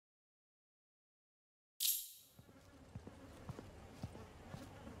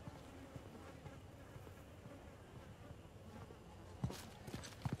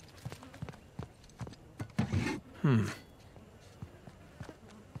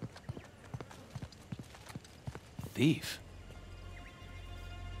Thief?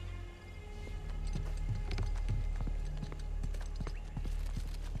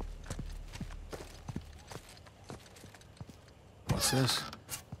 What's this?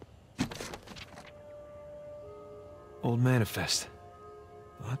 Old manifest.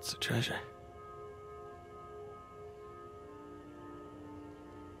 Lots of treasure.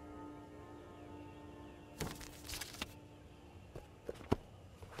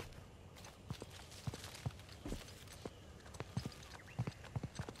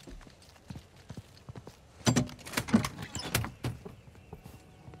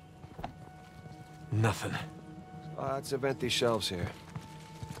 Nothing. Lots of empty shelves here.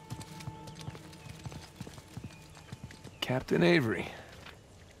 Captain Avery.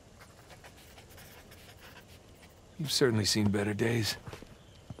 You've certainly seen better days.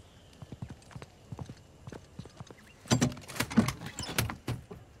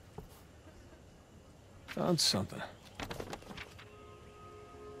 Found something.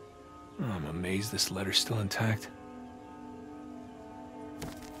 Oh, I'm amazed this letter's still intact.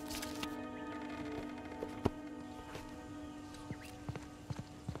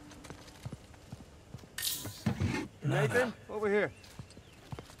 Nathan, over here.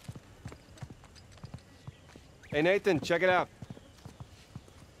 Hey, Nathan, check it out.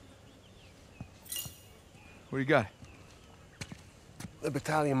 What do you got?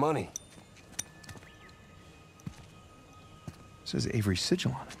 LIBERTALIA money. Says Avery's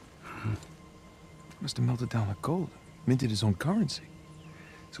sigil on it. Must have melted down like gold. Minted his own currency.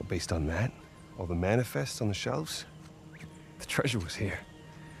 So based on that, all the manifests on the shelves, the treasure was here.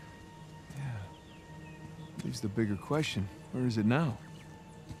 Leaves the bigger question. Where is it now?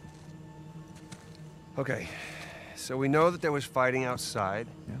 Okay, so we know that there was fighting outside.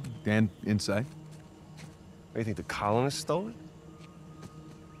 Yeah, and inside. What, do you think the colonists stole it?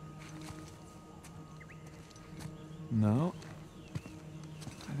 No.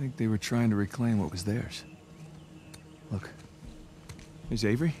 I think they were trying to reclaim what was theirs. Look. There's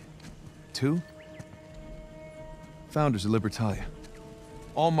Avery. 2. Founders of LIBERTALIA.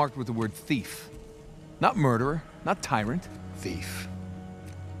 All marked with the word thief. Not murderer, not tyrant. Thief.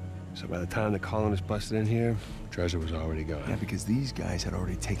 So by the time the colonists busted in here, treasure was already gone. Yeah, because these guys had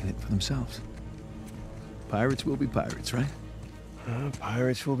already taken it for themselves. Pirates will be pirates, right?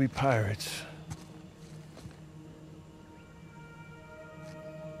 Pirates will be pirates.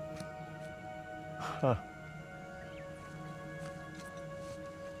 Huh.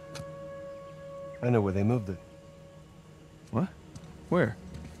 I know where they moved it. What? Where?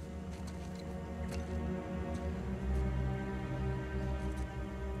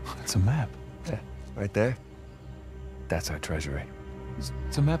 It's a map. Yeah, right there. That's our treasury.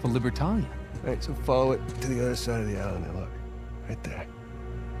 It's a map of LIBERTALIA. Right, so follow it to the other side of the island there, look. Right there.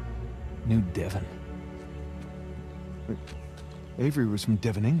 New Devon. But Avery was from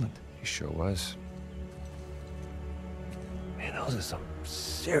Devon, England. He sure was. Man, those are some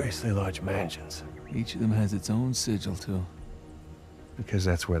seriously large mansions. Each of them has its own sigil, too. Because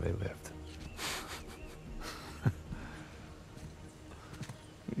that's where they lived.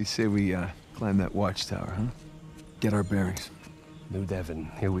 You say we, climb that watchtower, huh? Get our bearings. New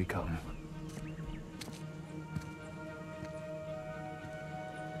Devon, here we come.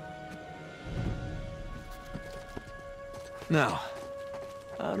 Now,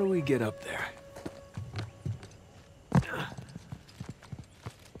 how do we get up there?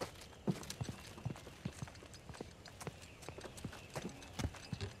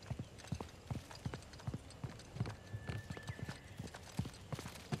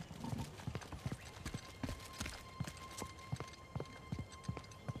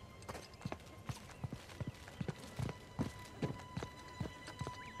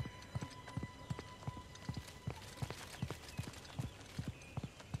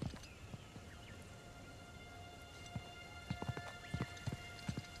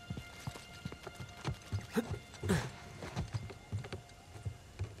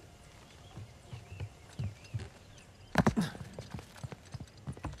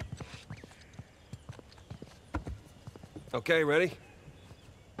 Okay, ready?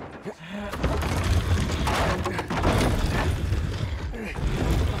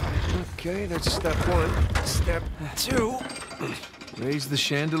 Okay, that's step 1. Step 2. Raise the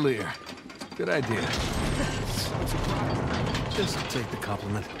chandelier. Good idea. Just take the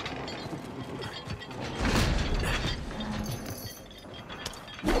compliment.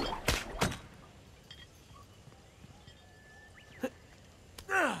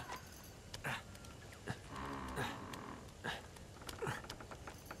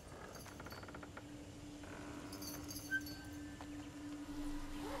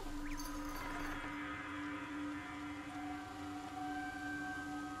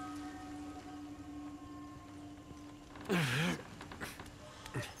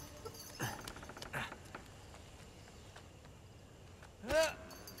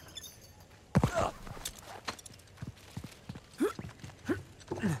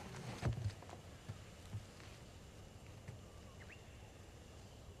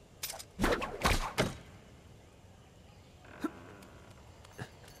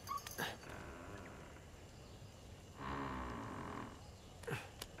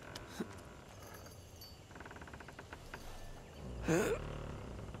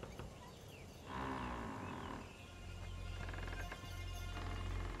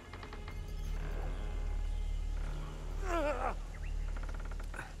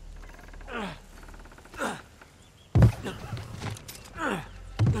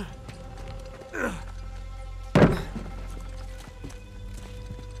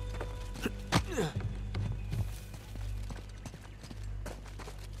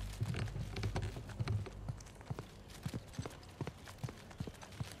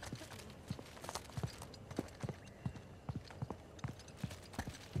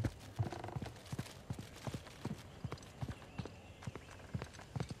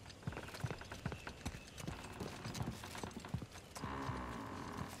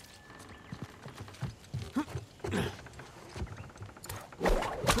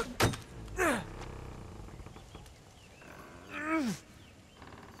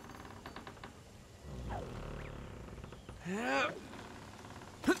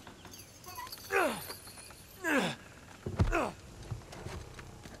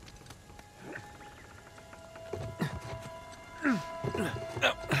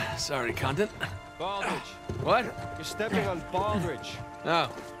 Sorry, Condon. Baldridge. What? You're stepping on Baldridge.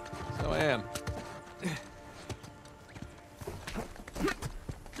 Oh, so I am.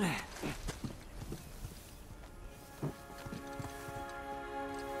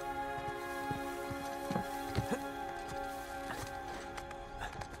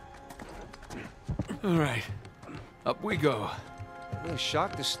 All right, up we go. I'm really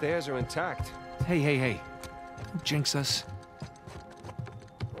shocked the stairs are intact. Hey. Don't jinx us.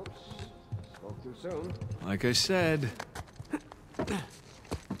 Oops. Spoke too soon. Like I said.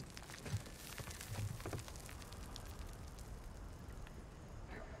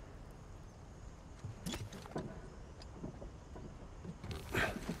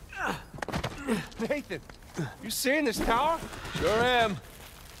 Nathan, you seeing this tower? Sure am.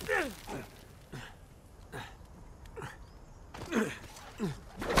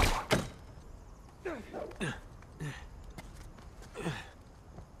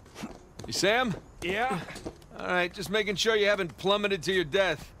 You Sam? Yeah. All right, just making sure you haven't plummeted to your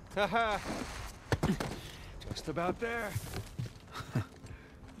death. Haha. Just about there.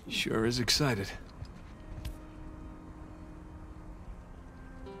 Sure is excited.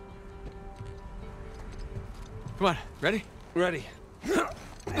 Come on, ready? Ready.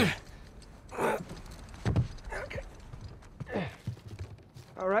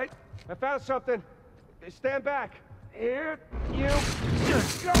 All right, I found something. Stand back. Here you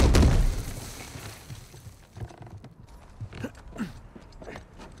go.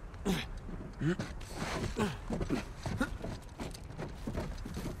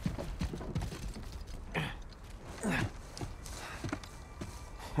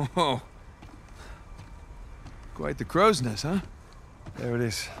 Oh. Quite the crow's nest, huh? There it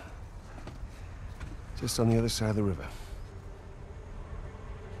is. Just on the other side of the river.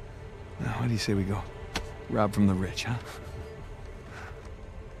 Now, what do you say we go? Rob from the rich, huh?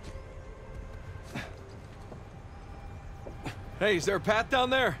 Hey, is there a path down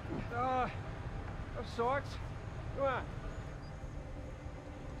there? Of sorts. Come on.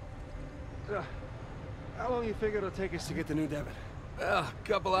 How long you figure it'll take us to get to New Devon? Well, a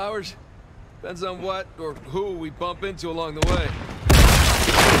couple hours. Depends on what or who we bump into along the way.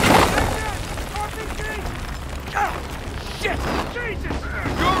 Shit! Jesus!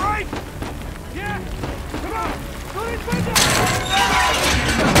 You all right? Yeah! Come on! Go this window!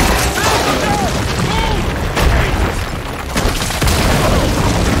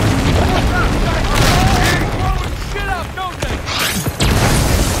 Shit up, don't they?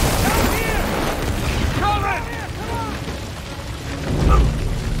 Down here! Come on! Come on!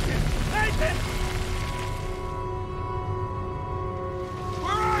 Nathan!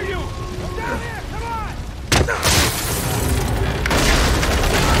 Where are you? Down here! Come on!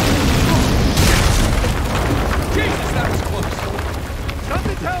 Jesus, that was close.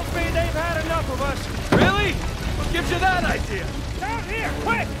 Something tells me they've had enough of us. Really? What gives you that idea? Down here!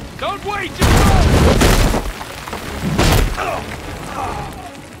 Quick! Don't wait, just go!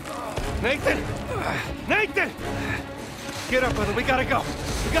 Nathan! Nathan! Get up, brother. We gotta go.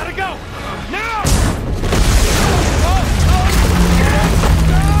 We gotta go! Now!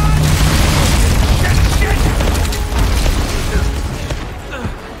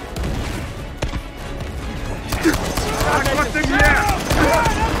 What's in here? Come on,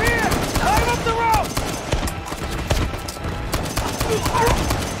 up here! Climb up the rope!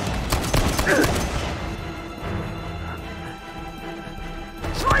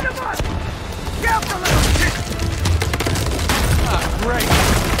 Slide him up! Careful, little shit! Ah, great!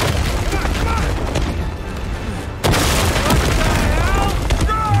 Come on, come on!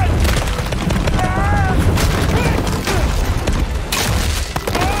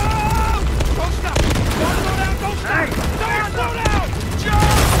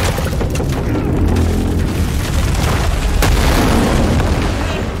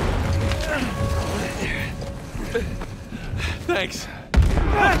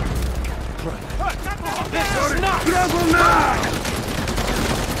 This is not trouble now!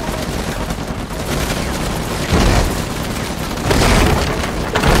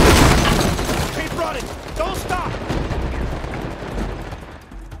 Keep running! Don't stop!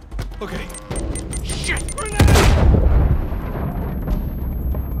 Okay. Shit!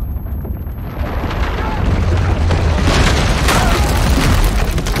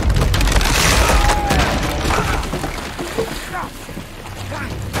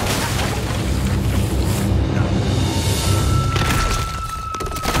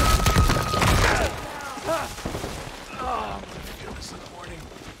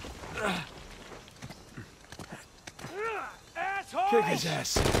 Kick his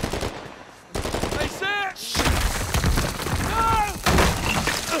ass. They said!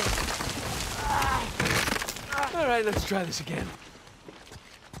 All right, let's try this again.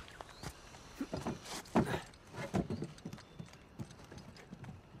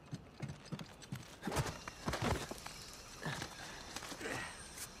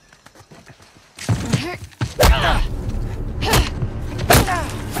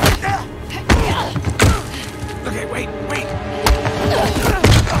 Okay, wait.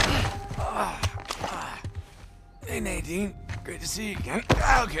 Hey, Nadine. Great to see you again.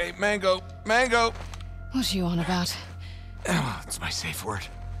 Okay, mango. What are you on about? Oh, it's my safe word.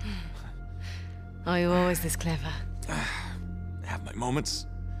 Are you always this clever? Have my moments.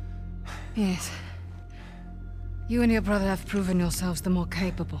 Yes. You and your brother have proven yourselves the more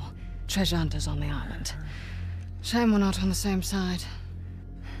capable treasure hunters on the island. Shame we're not on the same side.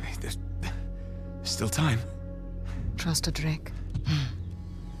 Hey, there's still time. Trust a Drake.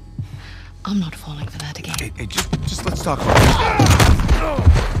 I'm not falling for that again. Hey, just let's talk about this.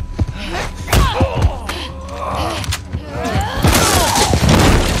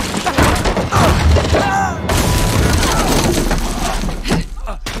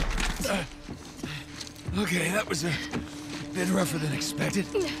 Okay, that was a bit rougher than expected.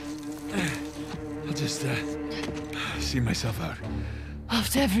 I'll just, see myself out.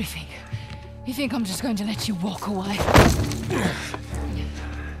 After everything, you think I'm just going to let you walk away?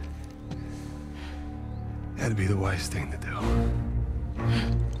 That'd be the wise thing to do.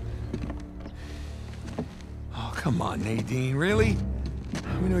 Oh, come on, Nadine, really?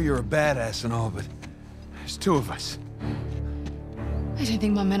 We know you're a badass and all, but there's two of us. I don't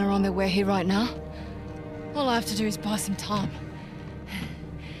think my men are on their way here right now. All I have to do is buy some time.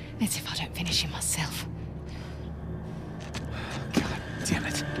 Let's see if I don't finish him myself. God damn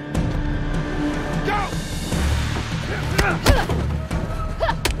it. Go!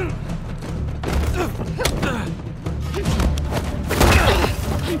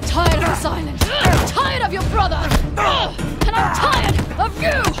 I'm tired of this island. I'm tired of your brother. And I'm tired of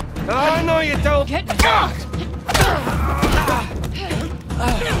you! I know you don't! Get out!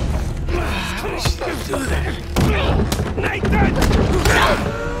 Do that. Nathan!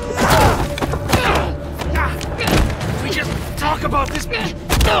 We just talk about this. I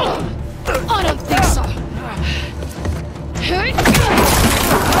don't think so.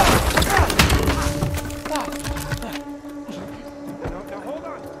 Hold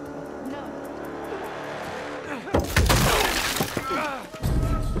on.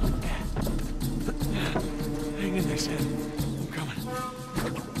 Hang in there, Sam. I'm coming.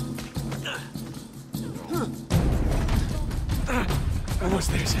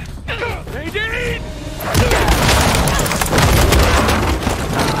 Almost there, Sam. Nadine!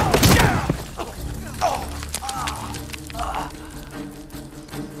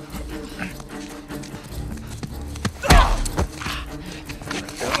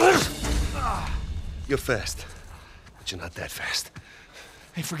 You're fast, but you're not that fast.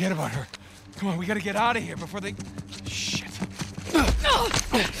 Hey, forget about her. Come on, we gotta get out of here before they... Shit.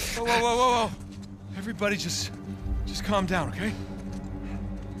 Whoa. Everybody just calm down, okay?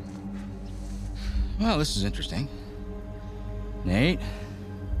 Well, this is interesting. Nate?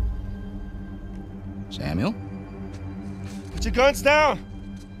 Samuel? Put your guns down!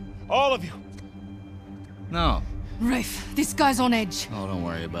 All of you! No. Rafe, this guy's on edge. Oh, don't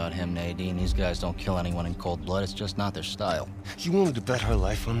worry about him, Nadine. These guys don't kill anyone in cold blood. It's just not their style. You wanted to bet her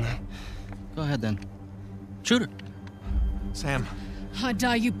life on that? Go ahead, then. Shoot her. Sam. I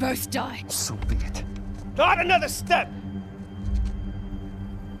die, you both die. So be it. Not another step!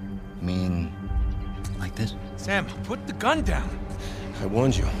 You mean... like this? Sam, put the gun down. I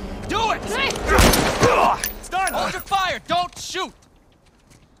warned you. Do it! It's done! Hold your fire! Don't shoot!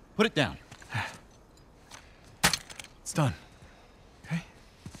 Put it down. It's done. Okay?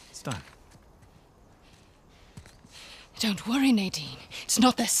 It's done. Don't worry, Nadine. It's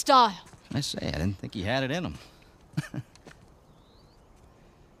not their style. I say, I didn't think he had it in him.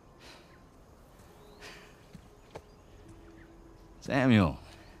 Samuel,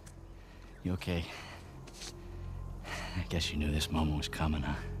 you okay? I guess you knew this moment was coming,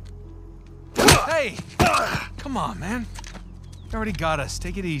 huh? Hey! Come on, man. You already got us.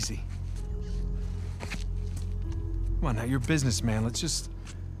 Take it easy. Come on now, you're a businessman. Let's just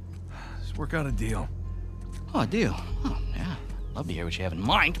work out a deal. Oh, a deal? Oh, yeah. Love to hear what you have in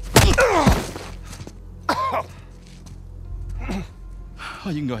mind. Oh,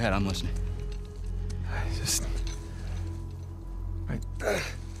 you can go ahead. I'm listening. Just... Right.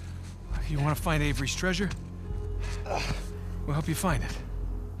 You want to find Avery's treasure? We'll help you find it.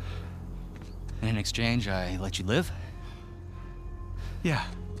 And in exchange, I let you live? Yeah.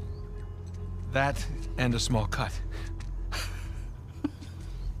 That and a small cut.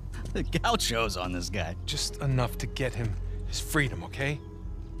 The gauchos on this guy. Just enough to get him his freedom, okay?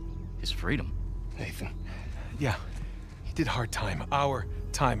 His freedom? Nathan. Yeah. He did hard time. Our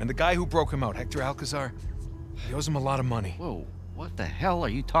time. And the guy who broke him out, Hector Alcazar, he owes him a lot of money. Whoa, what the hell are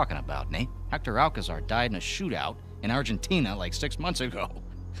you talking about, Nate? Hector Alcazar died in a shootout in Argentina like 6 months ago.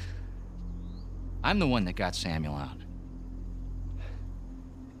 I'm the one that got Samuel out.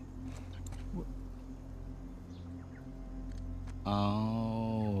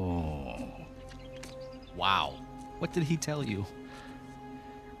 Oh. Wow. What did he tell you?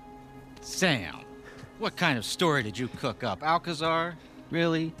 Sam, what kind of story did you cook up? Alcazar?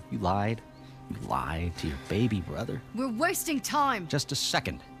 Really? You lied? You lied to your baby brother? We're wasting time. Just a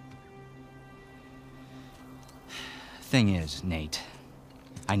second. Thing is, Nate,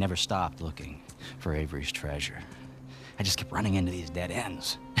 I never stopped looking for Avery's treasure. I just kept running into these dead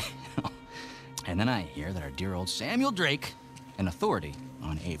ends. And then I hear that our dear old Samuel Drake, an authority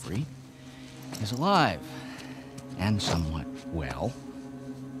on Avery, is alive and somewhat well.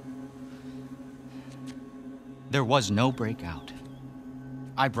 There was no breakout.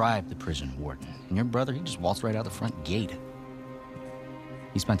 I bribed the prison warden, and your brother, he just waltzed right out the front gate.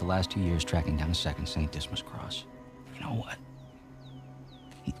 He spent the last 2 years tracking down a second St. Dismas cross. You know what?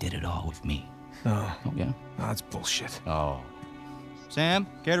 He did it all with me. No. Oh, yeah? No, that's bullshit. Oh. Sam,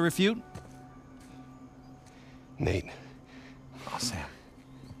 care to refute? Nate. Oh, Sam.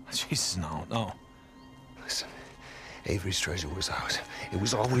 Jesus, no. Listen. Avery's treasure was ours. It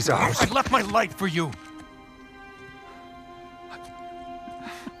was always ours. I left my life for you.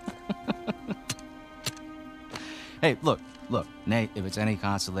 Hey, look, Nate, if it's any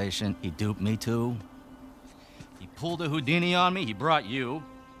consolation, he duped me too. He pulled a Houdini on me, he brought you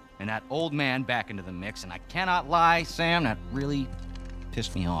and that old man back into the mix, and I cannot lie, Sam, that really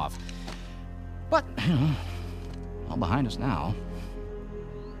pissed me off. But, all behind us now.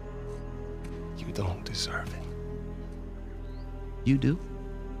 You don't deserve it. You do?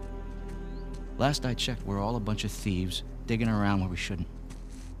 Last I checked, we're all a bunch of thieves digging around where we shouldn't.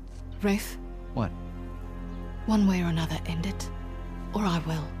 Rafe, What? one way or another, end it, or I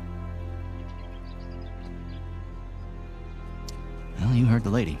will. Well, you heard the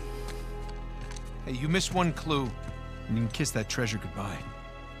lady. Hey, you missed one clue, and you can kiss that treasure goodbye.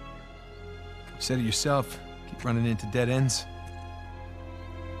 You said it yourself, keep running into dead ends.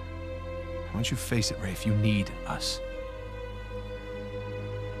 Why don't you face it, Rafe? You need us.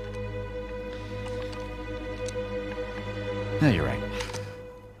 Yeah, you're right.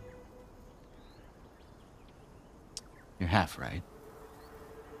 You're half right.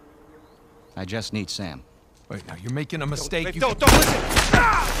 I just need Sam. Wait, now you're making a mistake. Rafe, You don't listen!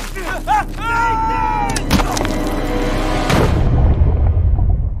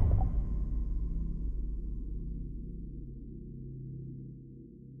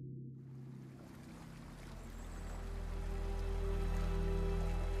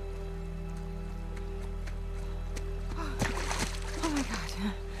 Oh my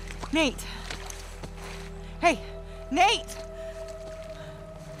God. Nate. Hey, Nate!